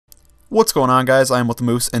What's going on, guys? I'm with the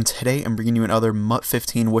Moose, and today I'm bringing you another MUT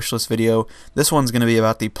 15 wishlist video. This one's going to be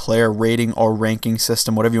about the player rating or ranking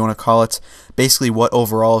system, whatever you want to call it. Basically, what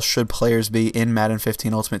overall should players be in Madden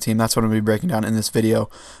 15 Ultimate Team. That's what I'm going to be breaking down in this video.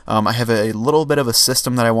 I have a little bit of a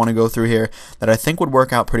system that I want to go through here that I think would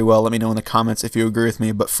work out pretty well. Let me know in the comments if you agree with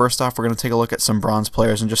me. But first off, we're going to take a look at some bronze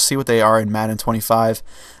players and just see what they are in Madden 25.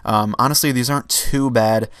 Honestly, these aren't too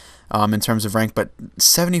bad in terms of rank, but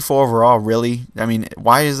 74 overall, really? I mean,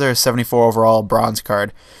 why is there a 74 overall bronze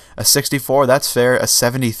card? A 64, that's fair. A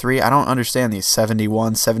 73, I don't understand these.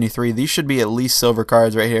 71, 73, these should be at least silver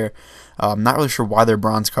cards right here. I'm not really sure why they're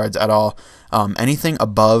bronze cards at all. Anything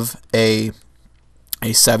above a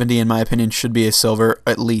 70, in my opinion, should be a silver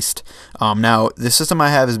at least. Now, the system I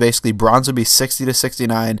have is basically bronze would be 60 to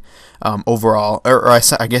 69 overall, or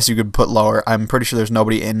I guess you could put lower. I'm pretty sure there's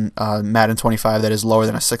nobody in Madden 25 that is lower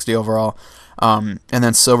than a 60 overall. And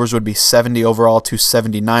then silvers would be 70 overall to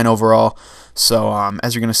 79 overall. So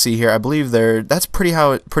as you're gonna see here, I believe that's pretty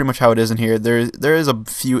much how it is in here. There is a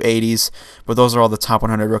few 80s, but those are all the top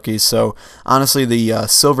 100 rookies. So honestly, the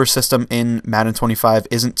silver system in Madden 25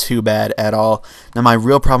 isn't too bad at all. Now my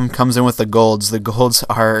real problem comes in with the golds. The golds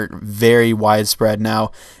are very widespread.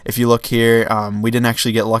 Now if you look here, we didn't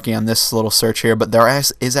actually get lucky on this little search here, but there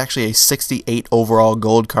is actually a 68 overall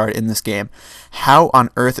gold card in this game. How on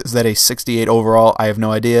earth is that a 68 overall? I have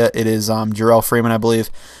no idea. It is Jarrell Freeman, I believe.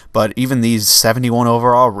 But even these 71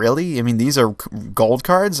 overall, really? I mean, these are gold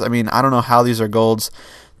cards? I mean, I don't know how these are golds.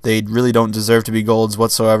 They really don't deserve to be golds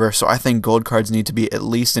whatsoever. So I think gold cards need to be at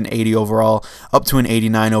least an 80 overall, up to an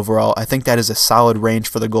 89 overall. I think that is a solid range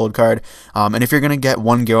for the gold card. And if you're going to get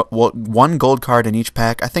one gold card in each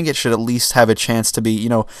pack, I think it should at least have a chance to be, you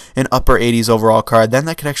know, an upper 80s overall card. Then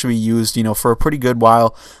that could actually be used, you know, for a pretty good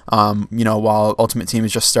while, you know, while Ultimate Team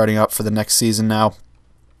is just starting up for the next season now.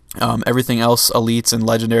 Everything else, elites and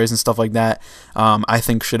legendaries and stuff like that, I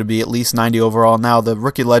think should be at least 90 overall. Now the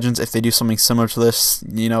rookie legends, if they do something similar to this,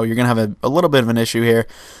 you know, you're gonna have a little bit of an issue here,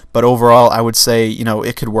 but overall I would say, you know,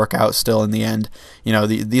 it could work out still in the end. You know,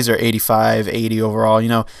 these are 85, 80 overall. You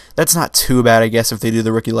know, that's not too bad, I guess, if they do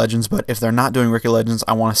the rookie legends. But if they're not doing rookie legends,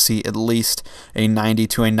 I want to see at least a 90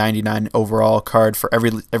 to a 99 overall card for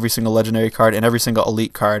every single legendary card and every single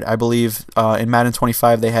elite card. I believe in Madden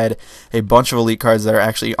 25 they had a bunch of elite cards that are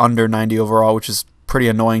actually under 90 overall, which is pretty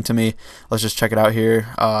annoying to me. Let's just check it out here.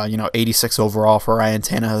 You know, 86 overall for Ryan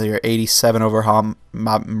Tannehill, 87 over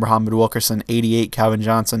Muhammad Wilkerson, 88 Calvin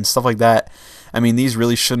Johnson, stuff like that. I mean, these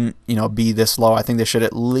really shouldn't, you know, be this low. I think they should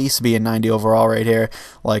at least be a 90 overall right here,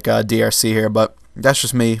 like DRC here, but that's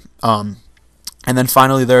just me. And then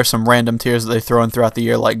finally, there are some random tiers that they throw in throughout the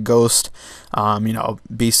year, like Ghost, you know,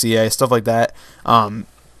 BCA, stuff like that.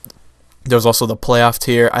 There's also the playoff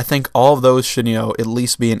tier. I think all of those should, you know, at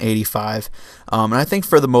least be an 85. And I think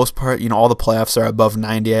for the most part, you know, all the playoffs are above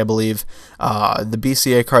 90, I believe. The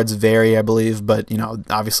BCA cards vary, I believe, but, you know,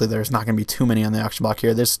 obviously there's not going to be too many on the auction block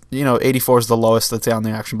here. There's, you know, 84 is the lowest that's on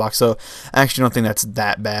the auction block, so I actually don't think that's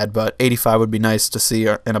that bad, but 85 would be nice to see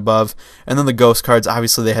and above. And then the Ghost cards,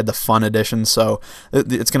 obviously they had the fun edition, so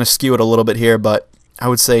it's going to skew it a little bit here, but I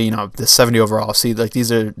would say, you know, the 70 overall. See, like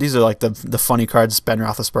these are like the funny cards, Ben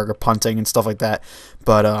Roethlisberger punting and stuff like that.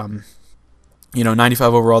 But you know,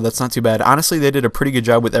 95 overall, that's not too bad. Honestly, they did a pretty good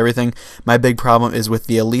job with everything. My big problem is with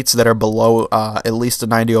the elites that are below at least a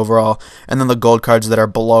 90 overall, and then the gold cards that are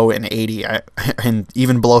below an 80, and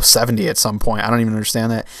even below 70 at some point. I don't even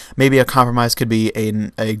understand that. Maybe a compromise could be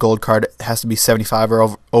a gold card has to be 75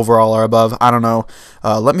 or overall or above. I don't know.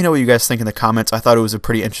 Let me know what you guys think in the comments. I thought it was a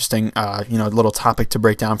pretty interesting, you know, little topic to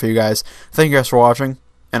break down for you guys. Thank you guys for watching,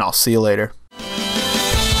 and I'll see you later.